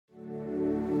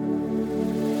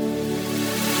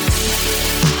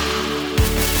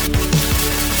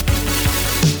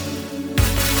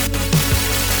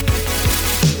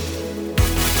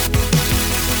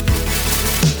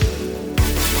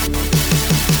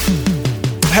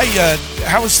Hey,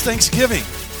 how was Thanksgiving?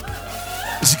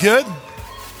 Is it good?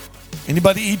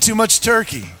 Anybody eat too much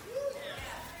turkey?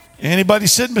 Anybody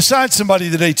sitting beside somebody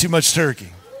that ate too much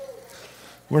turkey?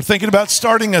 We're thinking about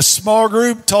starting a small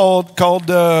group called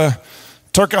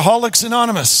Turkaholics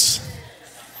Anonymous.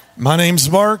 My name's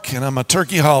Mark, and I'm a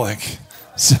turkeyholic.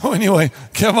 So anyway,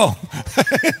 come on.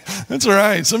 That's all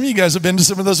right. Some of you guys have been to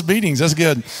some of those meetings. That's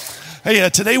good. Hey,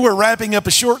 today we're wrapping up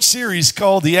a short series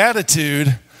called The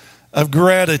Attitude of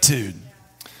Gratitude.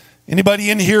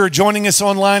 Anybody in here or joining us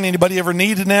online, anybody ever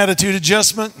need an attitude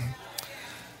adjustment?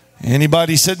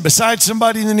 Anybody sitting beside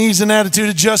somebody that needs an attitude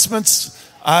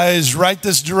adjustments? Eyes right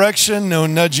this direction, no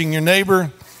nudging your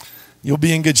neighbor. You'll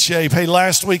be in good shape. Hey,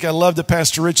 last week I loved that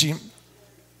Pastor Richie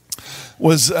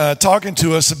was talking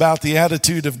to us about the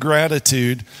attitude of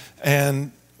gratitude.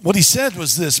 And what he said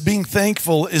was this: being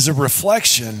thankful is a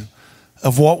reflection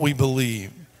of what we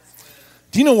believe.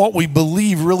 Do you know what we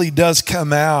believe really does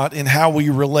come out in how we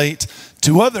relate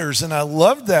to others? And I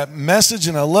love that message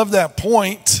and I love that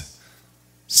point.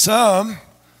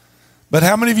 But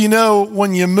how many of you know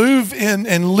when you move in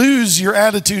and lose your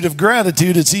attitude of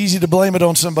gratitude, it's easy to blame it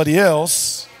on somebody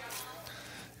else.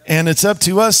 And it's up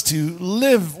to us to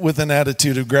live with an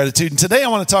attitude of gratitude. And today I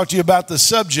want to talk to you about the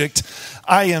subject,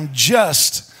 I am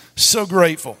just so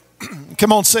grateful.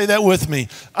 Come on, say that with me.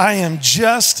 I am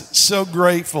just so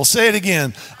grateful. Say it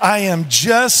again. I am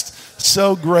just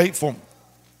so grateful.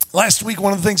 Last week,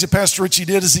 one of the things that Pastor Richie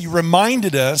did is he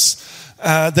reminded us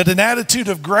that an attitude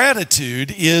of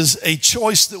gratitude is a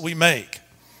choice that we make.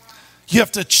 You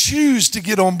have to choose to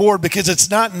get on board because it's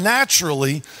not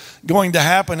naturally going to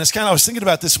happen. I was thinking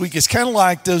about this week, it's kind of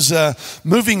like those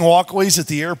moving walkways at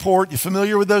the airport. You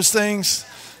familiar with those things?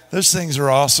 Those things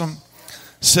are awesome.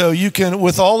 So you can,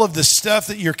 with all of the stuff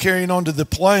that you're carrying onto the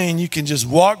plane, you can just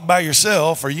walk by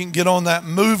yourself, or you can get on that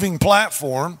moving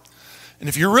platform. And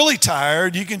if you're really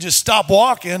tired, you can just stop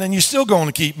walking and you're still going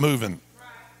to keep moving.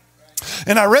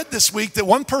 And I read this week that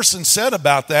one person said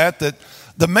about that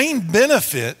the main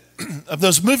benefit of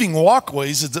those moving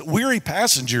walkways is that weary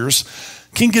passengers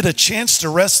can get a chance to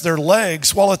rest their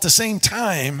legs while at the same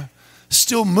time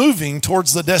still moving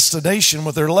towards the destination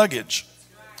with their luggage.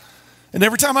 And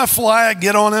every time I fly, I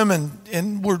get on them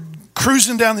and we're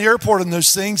cruising down the airport in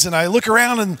those things, and I look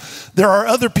around and there are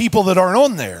other people that aren't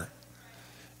on there.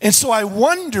 And so I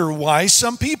wonder why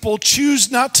some people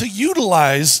choose not to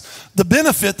utilize the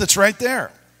benefit that's right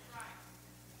there.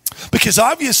 Because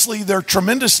obviously they're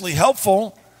tremendously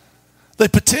helpful. They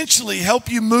potentially help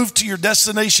you move to your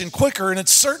destination quicker, and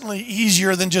it's certainly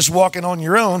easier than just walking on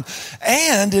your own,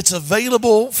 and it's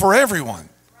available for everyone.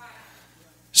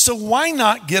 So why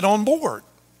not get on board?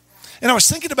 And I was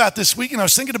thinking about this week, and I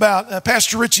was thinking about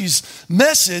Pastor Richie's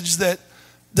message that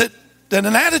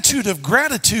an attitude of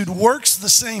gratitude works the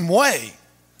same way.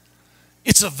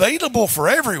 It's available for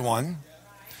everyone.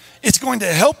 It's going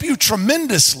to help you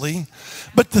tremendously.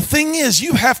 But the thing is,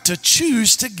 you have to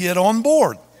choose to get on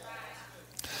board.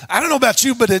 I don't know about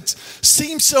you, but it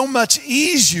seems so much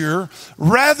easier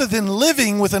rather than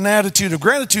living with an attitude of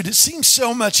gratitude. It seems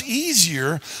so much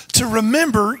easier to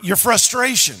remember your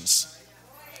frustrations.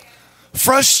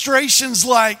 Frustrations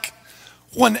like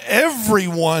when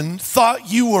everyone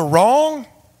thought you were wrong,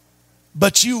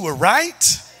 but you were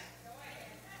right.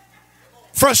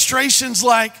 Frustrations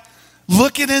like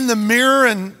looking in the mirror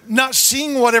and not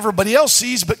seeing what everybody else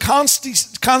sees, but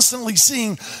constantly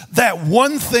seeing that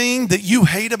one thing that you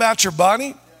hate about your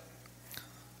body.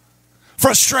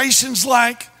 Frustrations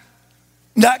like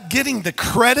not getting the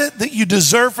credit that you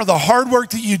deserve for the hard work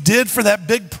that you did for that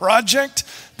big project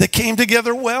that came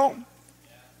together well.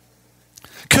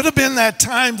 Could have been that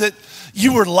time that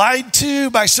you were lied to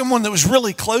by someone that was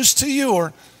really close to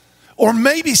you, or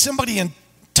maybe somebody in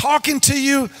talking to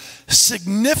you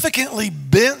significantly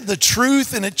bent the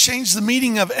truth and it changed the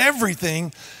meaning of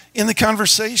everything in the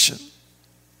conversation.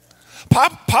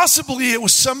 Possibly it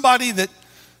was somebody that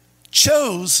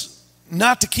chose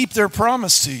not to keep their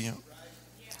promise to you.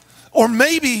 Or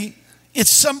maybe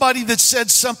it's somebody that said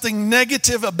something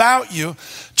negative about you.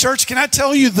 Church, can I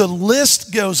tell you, the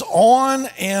list goes on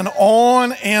and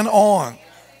on and on.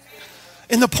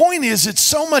 And the point is, it's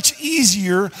so much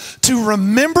easier to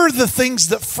remember the things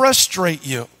that frustrate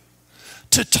you,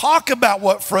 to talk about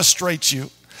what frustrates you,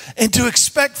 and to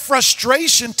expect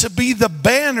frustration to be the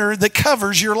banner that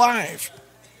covers your life.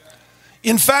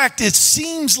 In fact, it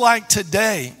seems like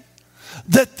today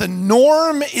that the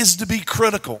norm is to be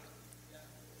critical.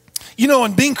 You know,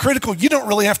 and being critical, you don't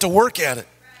really have to work at it.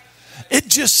 It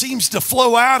just seems to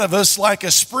flow out of us like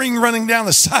a spring running down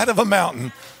the side of a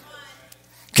mountain.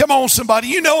 Come on, somebody.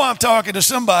 You know I'm talking to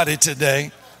somebody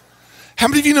today. How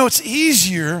many of you know it's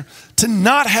easier to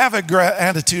not have an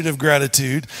attitude of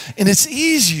gratitude, and it's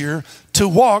easier to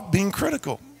walk being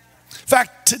critical? In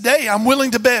fact, today I'm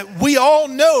willing to bet we all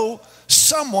know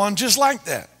someone just like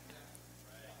that.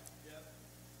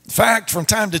 In fact, from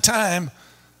time to time,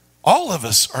 all of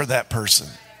us are that person.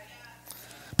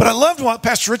 But I loved what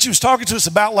Pastor Richie was talking to us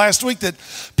about last week, that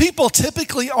people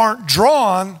typically aren't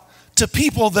drawn to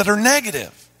people that are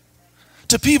negative,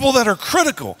 to people that are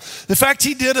critical. In fact,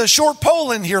 he did a short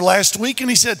poll in here last week, and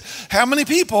he said, how many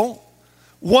people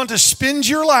want to spend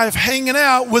your life hanging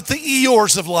out with the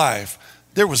Eeyores of life?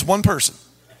 There was one person.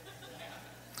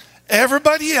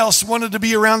 Everybody else wanted to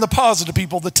be around the positive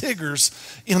people, the Tiggers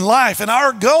in life. And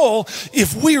our goal,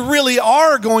 if we really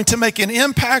are going to make an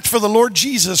impact for the Lord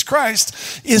Jesus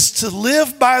Christ, is to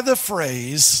live by the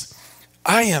phrase,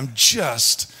 I am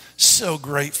just so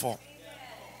grateful.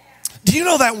 Do you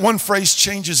know that one phrase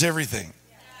changes everything?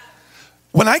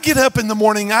 When I get up in the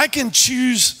morning, I can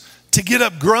choose to get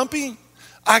up grumpy.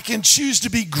 I can choose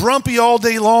to be grumpy all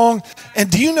day long.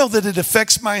 And do you know that it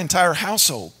affects my entire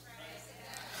household?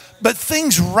 But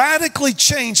things radically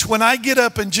change when I get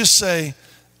up and just say,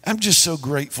 I'm just so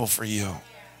grateful for you.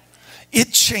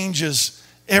 It changes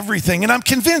everything. And I'm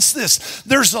convinced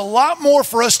there's a lot more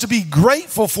for us to be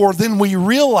grateful for than we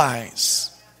realize.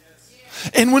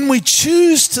 And when we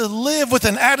choose to live with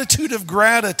an attitude of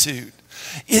gratitude,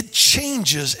 it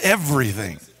changes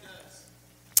everything.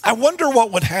 I wonder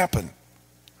what would happen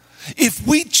if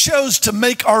we chose to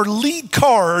make our lead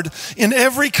card in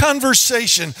every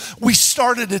conversation, we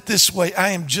started it this way: I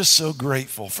am just so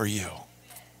grateful for you.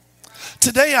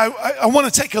 Today, I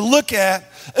want to take a look at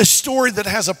a story that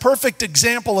has a perfect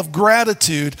example of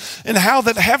gratitude and how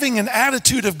that having an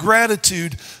attitude of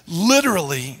gratitude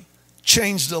literally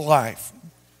changed a life.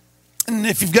 And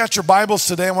if you've got your Bibles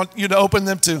today, I want you to open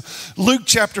them to Luke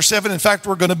chapter 7. In fact,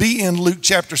 we're going to be in Luke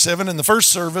chapter 7. In the first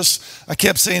service, I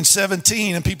kept saying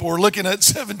 17, and people were looking at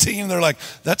 17, and they're like,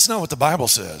 that's not what the Bible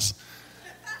says.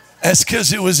 That's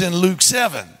because it was in Luke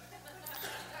 7.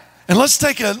 And let's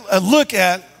take a look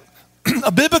at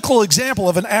a biblical example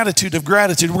of an attitude of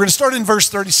gratitude. We're going to start in verse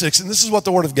 36, and this is what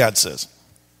the Word of God says.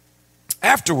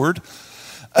 Afterward,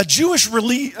 a Jewish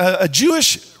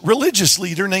religious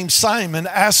leader named Simon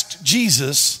asked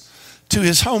Jesus to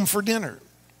his home for dinner.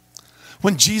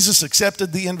 When Jesus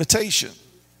accepted the invitation,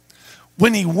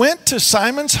 when he went to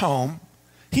Simon's home,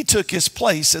 he took his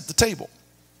place at the table.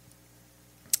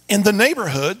 In the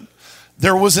neighborhood,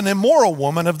 there was an immoral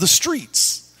woman of the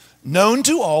streets, known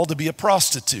to all to be a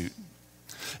prostitute.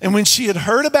 And when she had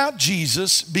heard about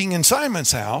Jesus being in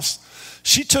Simon's house,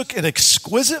 she took an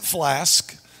exquisite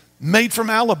flask made from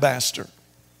alabaster,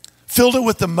 filled it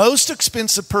with the most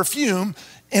expensive perfume,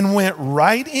 and went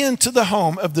right into the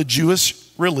home of the Jewish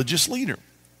religious leader,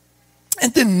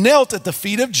 and then knelt at the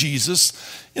feet of Jesus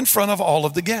in front of all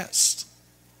of the guests.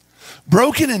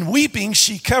 Broken and weeping,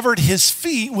 she covered his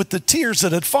feet with the tears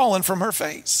that had fallen from her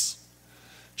face.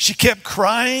 She kept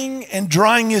crying and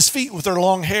drying his feet with her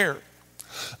long hair.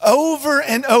 Over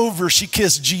and over, she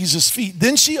kissed Jesus' feet.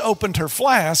 Then she opened her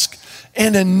flask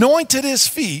and anointed his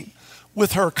feet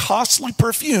with her costly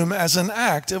perfume as an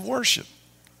act of worship.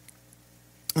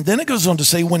 And then it goes on to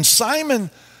say, when Simon,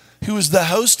 who was the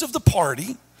host of the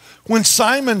party, when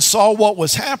Simon saw what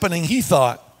was happening, he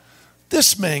thought,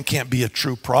 this man can't be a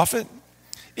true prophet.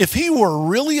 If he were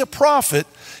really a prophet,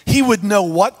 he would know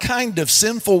what kind of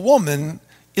sinful woman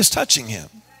is touching him.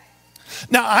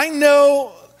 Now, I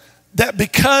know that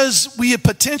because we have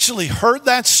potentially heard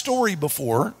that story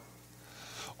before,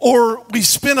 or we've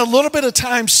spent a little bit of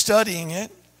time studying it,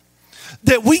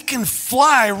 that we can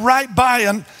fly right by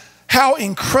on how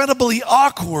incredibly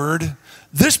awkward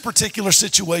this particular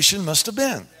situation must have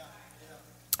been.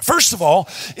 First of all,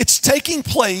 it's taking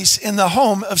place in the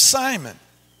home of Simon,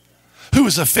 who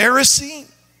is a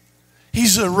Pharisee.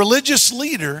 He's a religious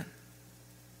leader,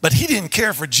 but he didn't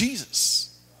care for Jesus.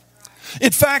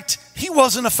 In fact, he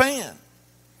wasn't a fan.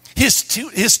 His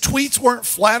tweets weren't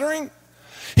flattering.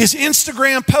 His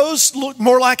Instagram post looked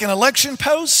more like an election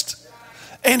post,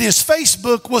 and his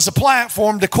Facebook was a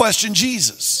platform to question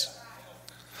Jesus.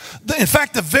 In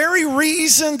fact, the very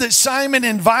reason that Simon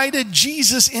invited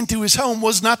Jesus into his home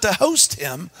was not to host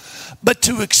him, but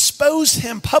to expose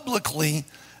him publicly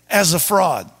as a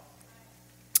fraud.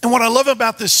 And what I love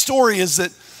about this story is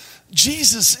that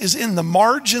Jesus is in the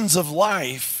margins of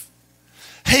life,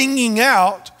 hanging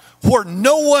out where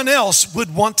no one else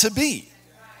would want to be,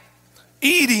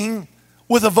 eating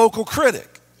with a vocal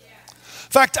critic.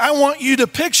 In fact, I want you to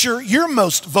picture your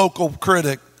most vocal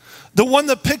critic, the one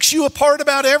that picks you apart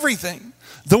about everything,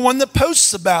 the one that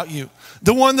posts about you,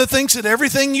 the one that thinks that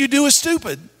everything you do is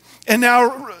stupid, And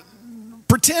now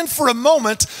pretend for a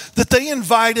moment that they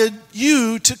invited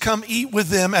you to come eat with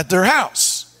them at their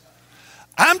house.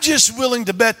 I'm just willing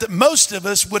to bet that most of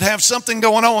us would have something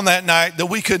going on that night that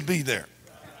we could be there.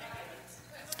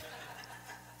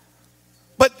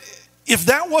 But if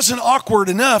that wasn't awkward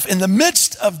enough, in the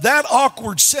midst of that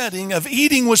awkward setting of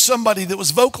eating with somebody that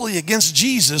was vocally against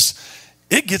Jesus,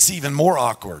 it gets even more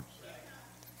awkward.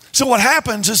 So what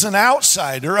happens is an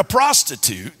outsider, a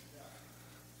prostitute,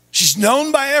 she's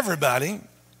known by everybody.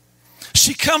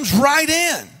 She comes right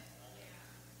in.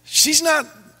 She's not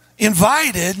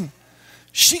invited.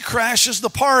 She crashes the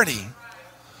party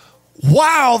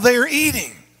while they're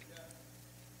eating.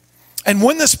 And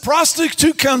when this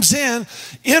prostitute comes in,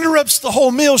 interrupts the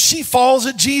whole meal, she falls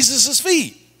at Jesus'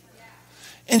 feet.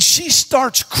 And she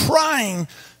starts crying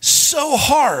so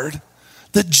hard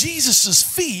that Jesus'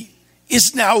 feet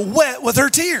is now wet with her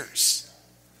tears.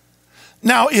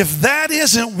 Now, if that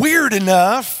isn't weird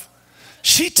enough,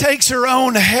 she takes her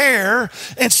own hair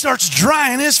and starts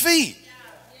drying his feet.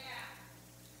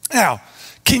 Now,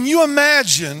 can you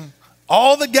imagine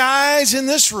all the guys in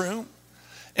this room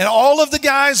and all of the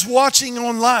guys watching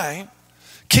online?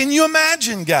 Can you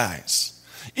imagine, guys,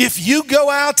 if you go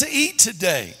out to eat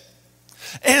today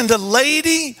and a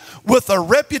lady with a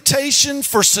reputation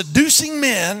for seducing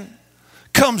men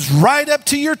comes right up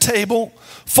to your table,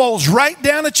 falls right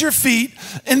down at your feet,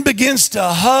 and begins to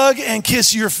hug and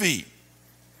kiss your feet?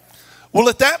 Well,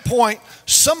 at that point,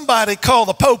 somebody call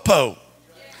the popo,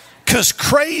 because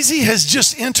crazy has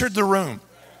just entered the room.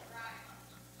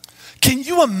 Can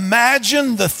you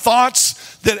imagine the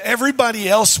thoughts that everybody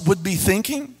else would be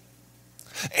thinking?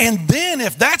 And then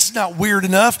if that's not weird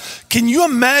enough, can you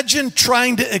imagine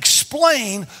trying to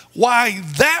explain why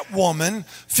that woman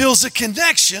feels a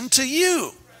connection to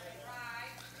you?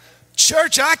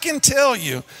 Church, I can tell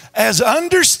you, as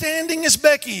understanding as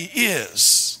Becky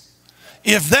is,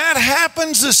 if that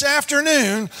happens this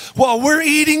afternoon while we're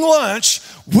eating lunch,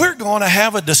 we're going to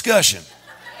have a discussion.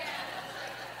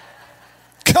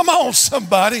 Come on,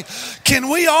 somebody. Can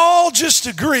we all just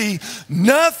agree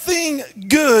nothing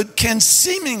good can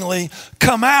seemingly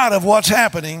come out of what's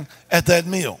happening at that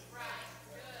meal?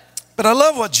 But I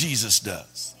love what Jesus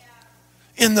does.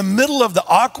 In the middle of the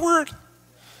awkward,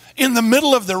 in the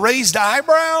middle of the raised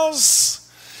eyebrows,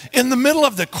 in the middle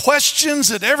of the questions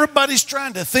that everybody's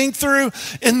trying to think through,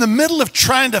 in the middle of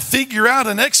trying to figure out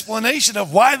an explanation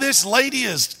of why this lady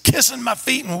is kissing my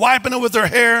feet and wiping it with her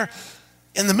hair,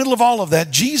 in the middle of all of that,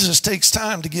 Jesus takes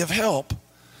time to give help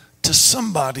to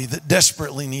somebody that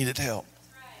desperately needed help.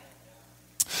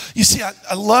 You see, what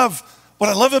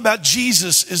I love about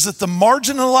Jesus is that the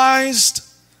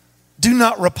marginalized do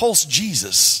not repulse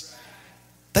Jesus.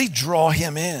 They draw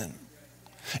him in.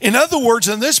 In other words,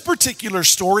 in this particular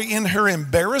story, in her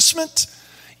embarrassment,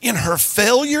 in her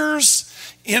failures,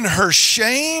 in her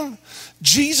shame,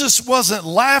 Jesus wasn't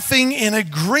laughing in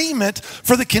agreement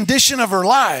for the condition of her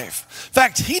life. In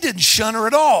fact, he didn't shun her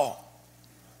at all.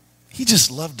 He just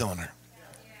loved on her.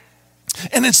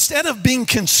 And instead of being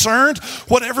concerned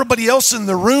what everybody else in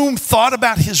the room thought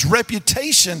about his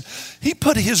reputation, he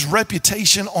put his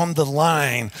reputation on the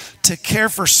line to care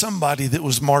for somebody that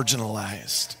was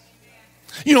marginalized.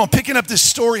 You know, picking up this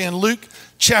story in Luke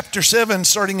chapter 7,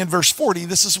 starting in verse 40,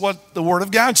 this is what the Word of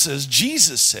God says.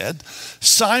 Jesus said,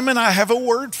 "Simon, I have a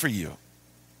word for you."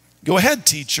 "Go ahead,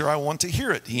 teacher, I want to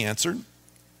hear it," he answered.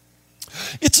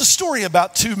 It's a story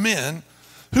about two men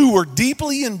who were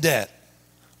deeply in debt.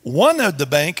 One owed the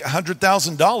bank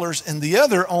 $100,000 and the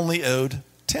other only owed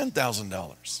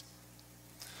 $10,000.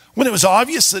 When it was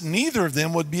obvious that neither of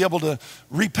them would be able to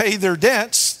repay their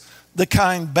debts, the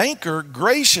kind banker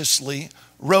graciously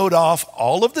wrote off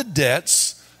all of the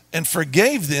debts and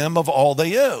forgave them of all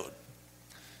they owed.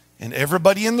 And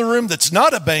everybody in the room that's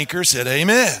not a banker said,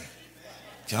 "Amen."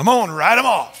 Come on, write them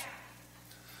off.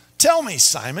 Tell me,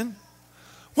 Simon,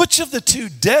 which of the two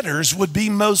debtors would be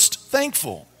most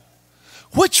thankful?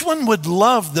 Which one would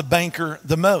love the banker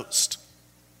the most?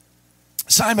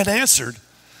 Simon answered,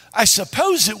 "I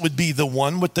suppose it would be the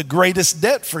one with the greatest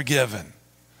debt forgiven."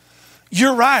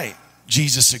 "You're right,"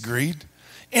 Jesus agreed.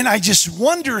 And I just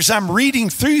wonder as I'm reading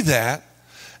through that,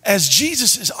 as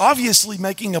Jesus is obviously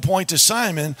making a point to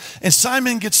Simon, and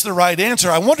Simon gets the right answer,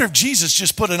 I wonder if Jesus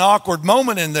just put an awkward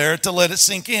moment in there to let it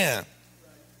sink in.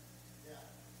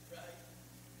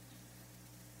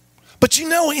 But you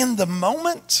know, in the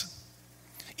moment,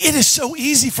 it is so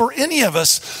easy for any of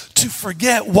us to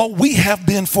forget what we have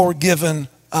been forgiven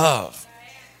of.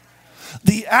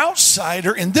 The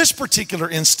outsider, in this particular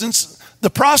instance, the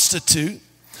prostitute,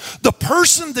 the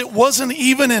person that wasn't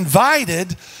even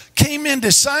invited, came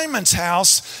into Simon's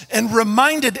house and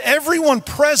reminded everyone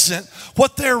present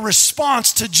what their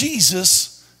response to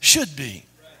Jesus should be.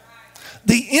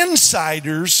 The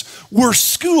insiders were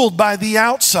schooled by the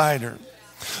outsider.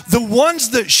 The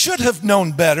ones that should have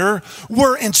known better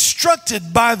were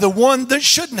instructed by the one that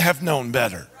shouldn't have known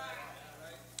better.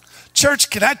 Church,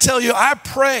 can I tell you, I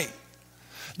pray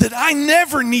that I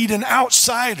never need an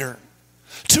outsider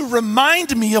to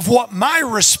remind me of what my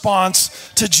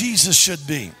response to Jesus should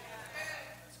be.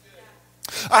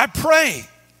 I pray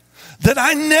that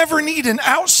I never need an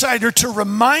outsider to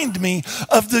remind me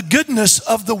of the goodness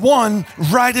of the one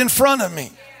right in front of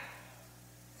me.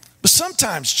 But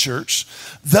sometimes, church,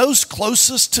 those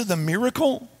closest to the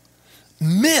miracle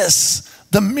miss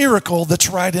the miracle that's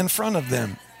right in front of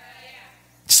them.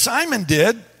 Simon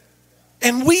did,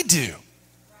 and we do.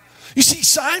 You see,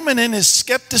 Simon, in his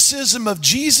skepticism of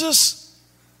Jesus,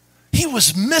 he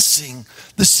was missing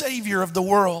the Savior of the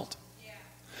world.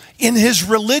 In his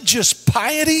religious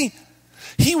piety,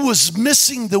 he was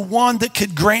missing the one that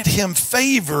could grant him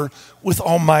favor with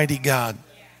Almighty God.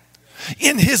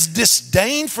 In his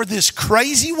disdain for this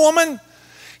crazy woman,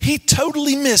 he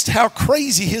totally missed how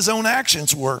crazy his own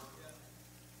actions were.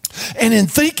 And in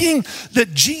thinking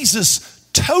that Jesus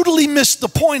totally missed the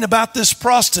point about this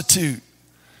prostitute,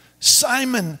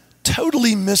 Simon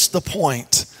totally missed the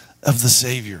point of the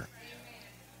Savior.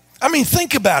 I mean,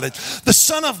 think about it. The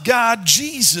Son of God,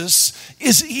 Jesus,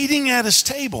 is eating at his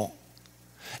table.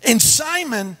 And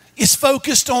Simon is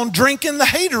focused on drinking the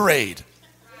haterade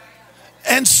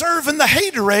and serving the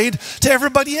haterade to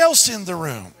everybody else in the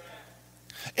room.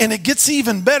 And it gets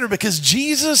even better because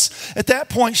Jesus at that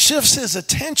point shifts his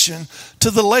attention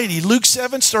to the lady. Luke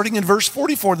 7, starting in verse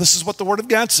 44, this is what the Word of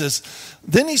God says.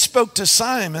 Then he spoke to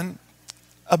Simon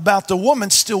about the woman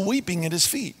still weeping at his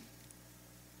feet.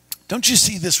 Don't you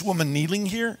see this woman kneeling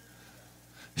here?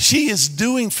 She is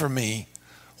doing for me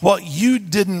what you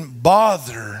didn't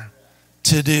bother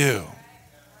to do.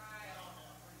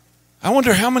 I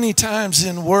wonder how many times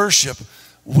in worship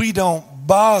we don't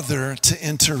bother to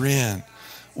enter in.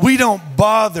 We don't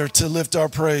bother to lift our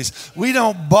praise. We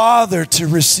don't bother to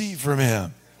receive from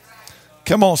him.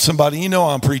 Come on, somebody. You know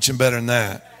I'm preaching better than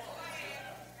that.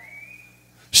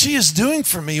 She is doing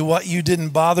for me what you didn't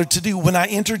bother to do. When I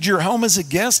entered your home as a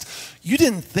guest, you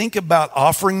didn't think about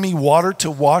offering me water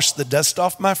to wash the dust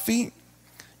off my feet.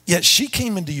 Yet she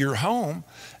came into your home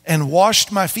and washed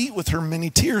my feet with her many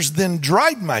tears, then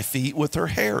dried my feet with her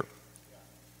hair.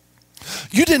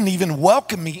 You didn't even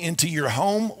welcome me into your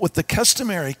home with the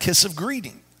customary kiss of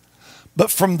greeting. But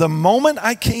from the moment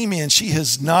I came in, she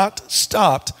has not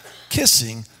stopped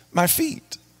kissing my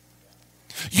feet.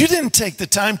 You didn't take the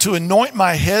time to anoint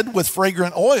my head with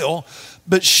fragrant oil,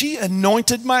 but she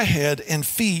anointed my head and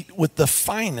feet with the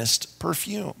finest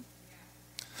perfume.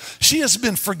 She has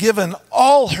been forgiven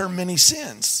all her many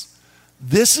sins.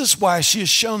 This is why she has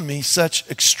shown me such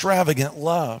extravagant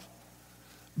love.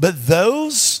 But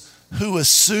those who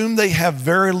assume they have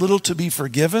very little to be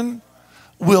forgiven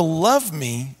will love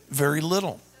me very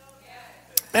little.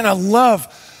 And I love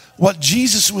what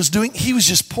Jesus was doing. He was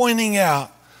just pointing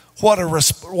out what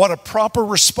a proper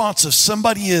response of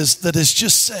somebody is that is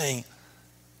just saying,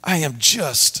 I am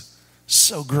just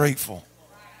so grateful.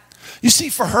 You see,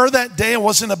 for her that day, it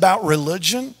wasn't about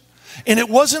religion, and it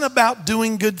wasn't about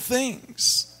doing good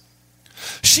things.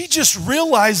 She just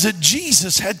realized that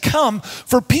Jesus had come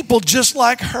for people just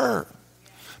like her.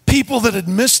 People that had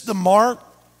missed the mark,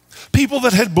 people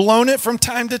that had blown it from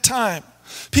time to time,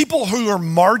 people who are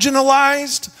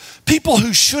marginalized, people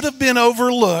who should have been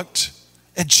overlooked.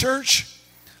 At church,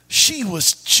 she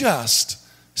was just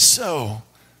so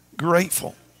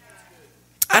grateful.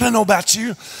 I don't know about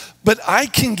you, but I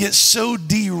can get so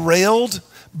derailed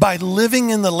by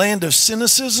living in the land of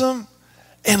cynicism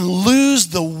and lose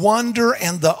the wonder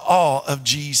and the awe of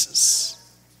Jesus.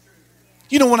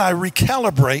 You know, when I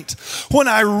recalibrate, when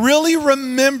I really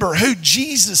remember who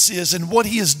Jesus is and what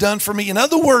he has done for me. In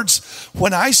other words,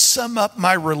 when I sum up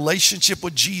my relationship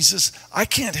with Jesus, I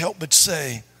can't help but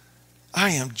say,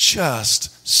 I am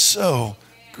just so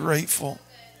grateful.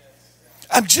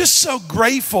 I'm just so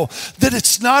grateful that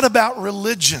it's not about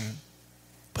religion,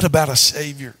 but about a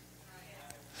Savior.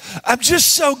 I'm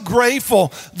just so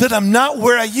grateful that I'm not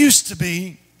where I used to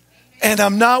be and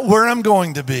I'm not where I'm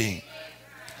going to be.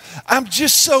 I'm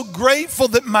just so grateful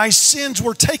that my sins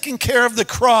were taken care of the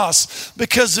cross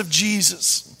because of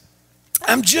Jesus.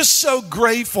 I'm just so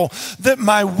grateful that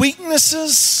my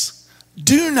weaknesses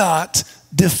do not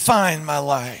define my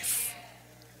life.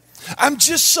 I'm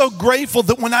just so grateful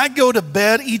that when I go to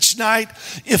bed each night,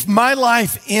 if my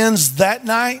life ends that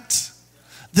night,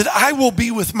 that I will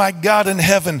be with my God in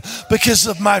heaven because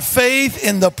of my faith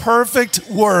in the perfect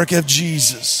work of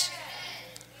Jesus.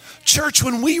 Church,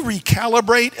 when we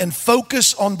recalibrate and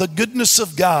focus on the goodness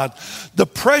of God, the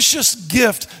precious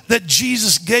gift that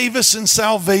Jesus gave us in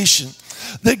salvation,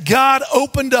 that God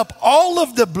opened up all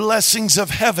of the blessings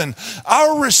of heaven,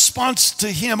 our response to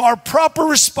Him, our proper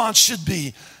response should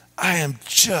be, I am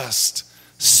just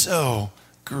so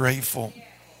grateful.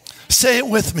 Say it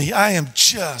with me. I am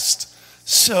just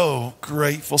so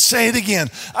grateful. Say it again.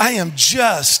 I am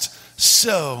just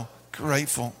so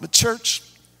grateful. But church,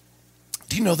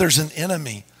 do you know there's an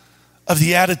enemy of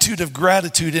the attitude of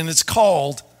gratitude, and it's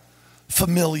called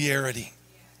familiarity.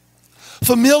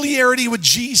 Familiarity with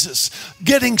Jesus,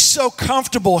 getting so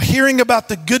comfortable hearing about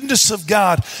the goodness of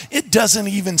God, it doesn't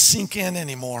even sink in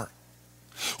anymore.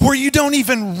 Where you don't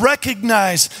even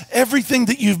recognize everything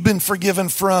that you've been forgiven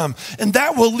from. And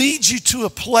that will lead you to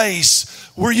a place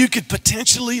where you could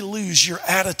potentially lose your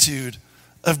attitude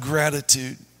of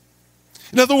gratitude.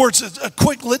 In other words, a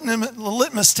quick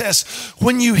litmus test.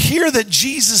 When you hear that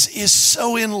Jesus is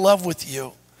so in love with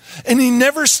you and He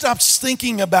never stops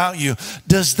thinking about you,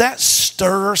 does that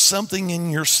stir something in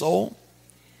your soul?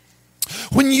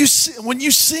 When you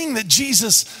sing that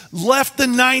Jesus left the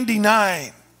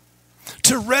 99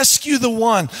 to rescue the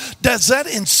one, does that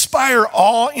inspire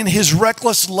awe in His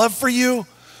reckless love for you?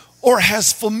 Or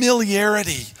has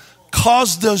familiarity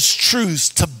caused those truths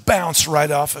to bounce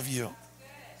right off of you?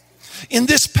 In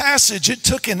this passage, it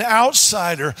took an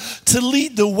outsider to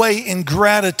lead the way in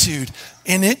gratitude,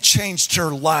 and it changed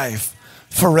her life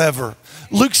forever.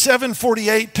 Luke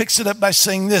 7:48 picks it up by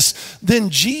saying this, then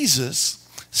Jesus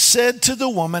said to the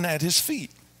woman at His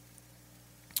feet,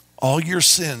 all your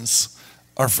sins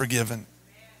are forgiven.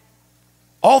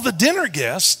 All the dinner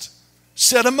guests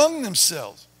said among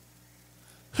themselves,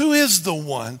 who is the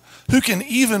one who can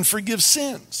even forgive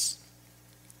sins?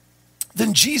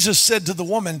 Then Jesus said to the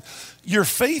woman, your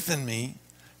faith in me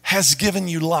has given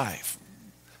you life.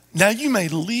 Now you may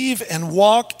leave and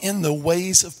walk in the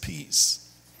ways of peace.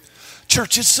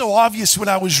 Church, it's so obvious when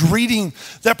I was reading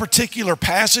that particular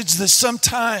passage that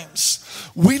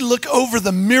sometimes we look over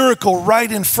the miracle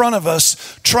right in front of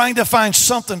us trying to find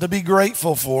something to be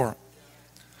grateful for.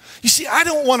 You see, I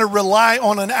don't want to rely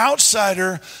on an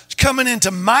outsider coming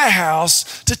into my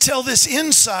house to tell this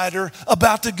insider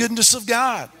about the goodness of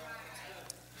God.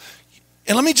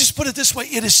 And let me just put it this way.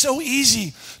 It is so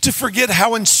easy to forget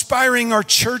how inspiring our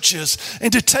church is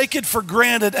and to take it for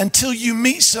granted until you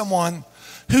meet someone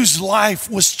whose life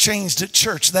was changed at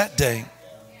church that day.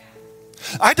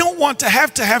 I don't want to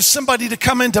have somebody to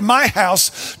come into my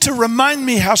house to remind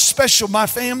me how special my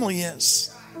family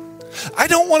is. I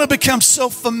don't want to become so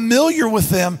familiar with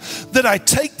them that I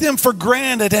take them for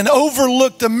granted and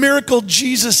overlook the miracle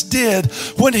Jesus did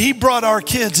when He brought our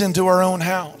kids into our own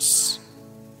house.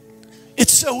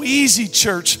 It's so easy,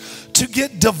 church, to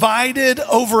get divided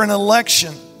over an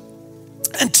election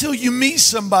until you meet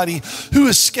somebody who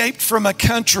escaped from a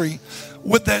country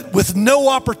with no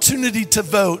opportunity to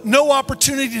vote, no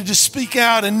opportunity to speak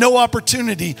out, and no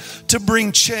opportunity to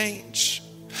bring change.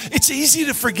 It's easy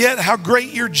to forget how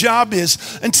great your job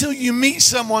is until you meet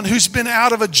someone who's been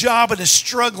out of a job and is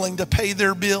struggling to pay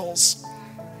their bills.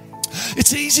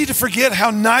 It's easy to forget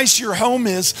how nice your home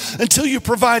is until you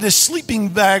provide a sleeping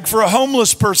bag for a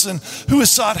homeless person who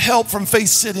has sought help from Faith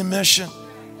City Mission.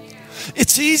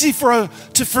 It's easy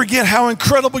to forget how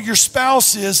incredible your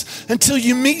spouse is until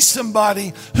you meet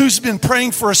somebody who's been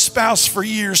praying for a spouse for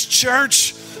years.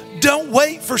 Church, don't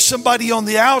wait for somebody on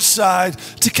the outside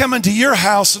to come into your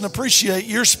house and appreciate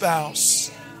your spouse.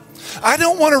 I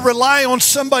don't want to rely on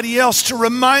somebody else to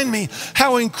remind me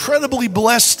how incredibly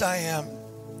blessed I am.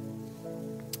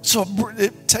 So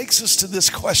it takes us to this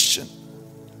question.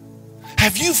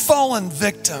 Have you fallen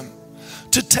victim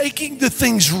to taking the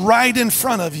things right in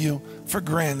front of you for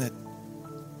granted?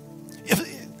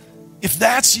 If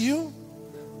that's you,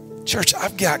 church,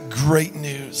 I've got great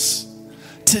news.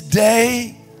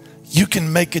 Today, you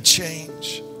can make a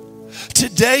change.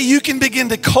 Today, you can begin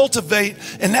to cultivate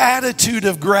an attitude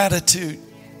of gratitude.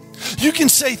 You can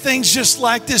say things just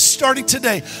like this starting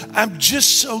today. I'm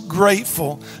just so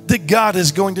grateful that God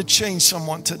is going to change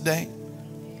someone today.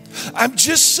 I'm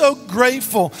just so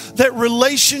grateful that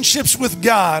relationships with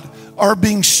God are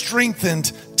being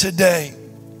strengthened today.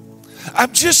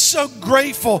 I'm just so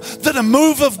grateful that a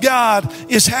move of God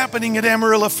is happening at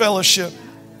Amarillo Fellowship.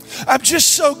 I'm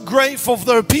just so grateful for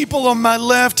the people on my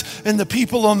left and the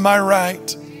people on my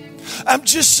right. I'm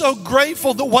just so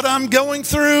grateful that what I'm going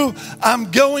through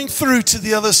to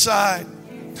the other side.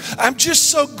 I'm just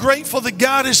so grateful that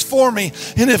God is for me.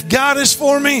 And if God is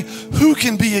for me, who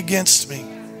can be against me?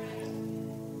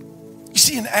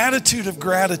 see, an attitude of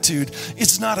gratitude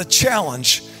is not a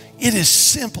challenge. It is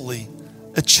simply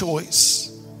a choice.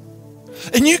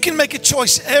 And you can make a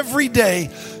choice every day,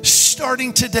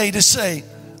 starting today, to say,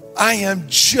 I am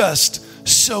just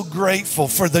so grateful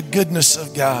for the goodness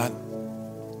of God.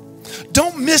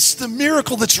 Don't miss the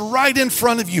miracle that's right in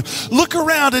front of you. Look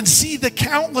around and see the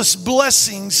countless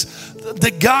blessings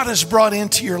that God has brought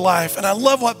into your life. And I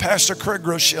love what Pastor Craig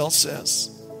Rochelle says.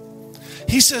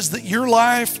 He says that your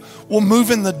life will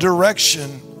move in the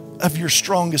direction of your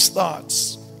strongest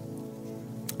thoughts.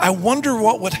 I wonder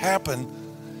what would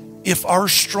happen if our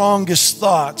strongest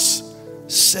thoughts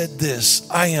said this: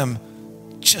 I am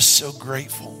just so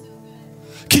grateful.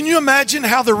 Can you imagine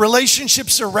how the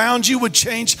relationships around you would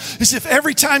change? As if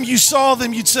every time you saw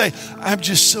them, you'd say, I'm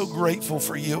just so grateful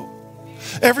for you.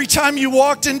 Every time you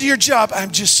walked into your job,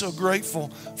 I'm just so grateful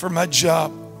for my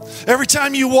job. Every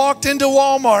time you walked into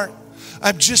Walmart,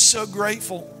 I'm just so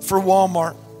grateful for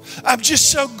Walmart. I'm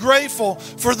just so grateful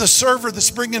for the server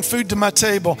that's bringing food to my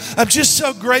table. I'm just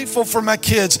so grateful for my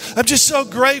kids. I'm just so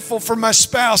grateful for my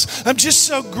spouse. I'm just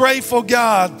so grateful,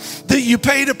 God, that you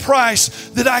paid a price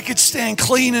that I could stand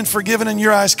clean and forgiven in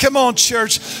your eyes. Come on,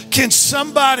 church. Can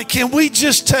we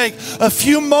just take a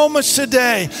few moments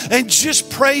today and just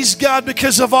praise God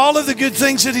because of all of the good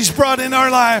things that He's brought in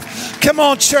our life? Come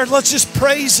on, church. Let's just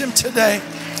praise Him today.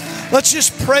 Let's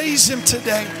just praise Him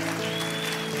today.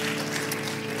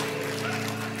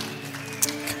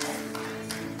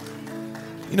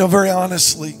 You know, very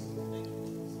honestly,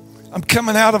 I'm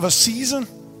coming out of a season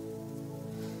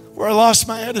where I lost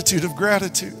my attitude of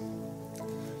gratitude.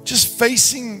 Just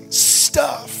facing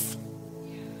stuff.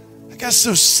 I got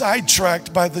so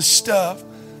sidetracked by the stuff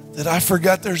that I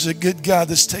forgot there's a good God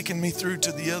that's taken me through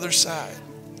to the other side.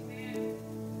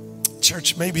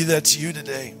 Church, maybe that's you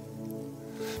today.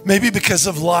 Maybe because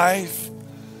of life.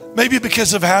 Maybe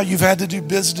because of how you've had to do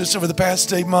business over the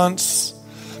past 8 months.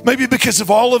 Maybe because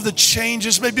of all of the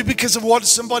changes. Maybe because of what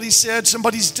somebody said,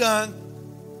 somebody's done.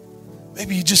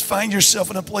 Maybe you just find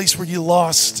yourself in a place where you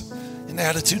lost an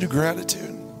attitude of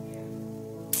gratitude.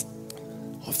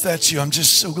 Well, if that's you, I'm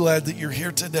just so glad that you're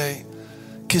here today,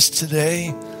 because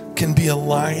today can be a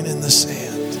line in the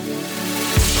sand.